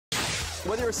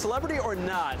Whether you're a celebrity or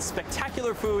not,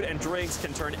 spectacular food and drinks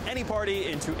can turn any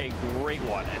party into a great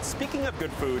one. And speaking of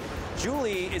good food,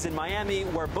 Julie is in Miami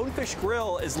where Bonefish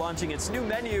Grill is launching its new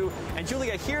menu. And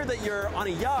Julie, I hear that you're on a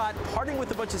yacht partying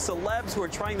with a bunch of celebs who are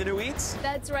trying the new eats.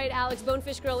 That's right, Alex.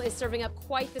 Bonefish Grill is serving up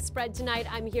quite the spread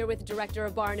tonight. I'm here with Director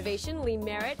of Bar Innovation, Lee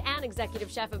Merritt, and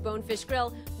Executive Chef of Bonefish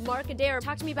Grill, Mark Adair.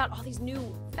 Talk to me about all these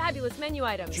new fabulous menu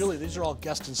items. Julie, these are all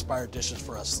guest-inspired dishes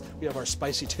for us. We have our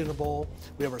spicy tuna bowl,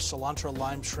 we have our cilantro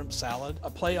lime shrimp salad, a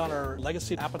play on our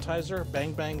legacy appetizer,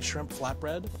 bang bang shrimp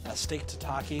flatbread, a steak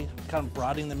tataki, kind of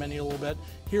broadening the menu a little bit.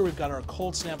 Here we've got our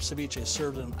cold snap ceviche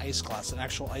served in an ice glass, an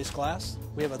actual ice glass.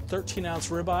 We have a 13-ounce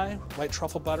ribeye, white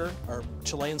truffle butter, our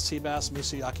Chilean sea bass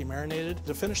miso yaki marinated.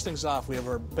 To finish things off, we have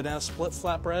our banana split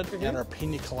flatbread and our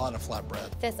pina colada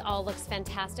flatbread. This all looks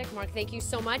fantastic. Mark, thank you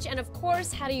so much. And of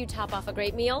course, how do you top off a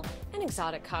great meal? An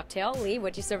exotic cocktail. Lee,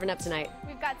 what you serving up tonight?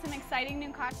 We've got some exciting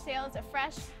new cocktails, a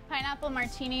fresh pineapple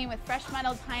martini with fresh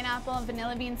muddled pineapple and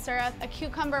vanilla bean syrup, a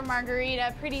cucumber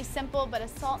margarita, pretty simple, but a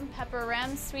salt and pepper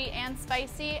rim, sweet and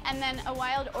spicy, and then a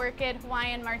wild orchid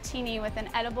Hawaiian martini with an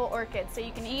edible orchid, so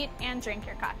you can eat and drink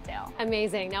your cocktail.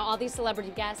 Amazing. Now, all these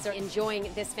celebrity guests are enjoying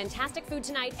this fantastic food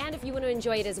tonight, and if you want to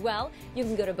enjoy it as well, you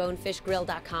can go to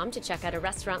bonefishgrill.com to check out a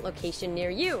restaurant location near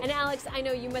you. And Alex, I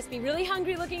know you must be really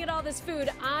hungry looking at all this food.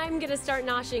 I'm going to start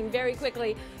noshing very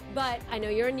quickly, but I know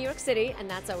you're in New York City, and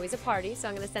that's always a party, so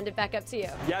I'm going to send it back up to you.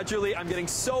 Yeah, Julie, I'm getting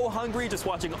so hungry just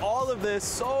watching all of this.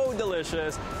 So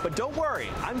delicious. But don't worry,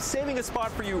 I'm saving a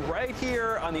spot for you right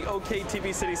here on the OK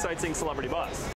TV City Sightseeing Celebrity Bus.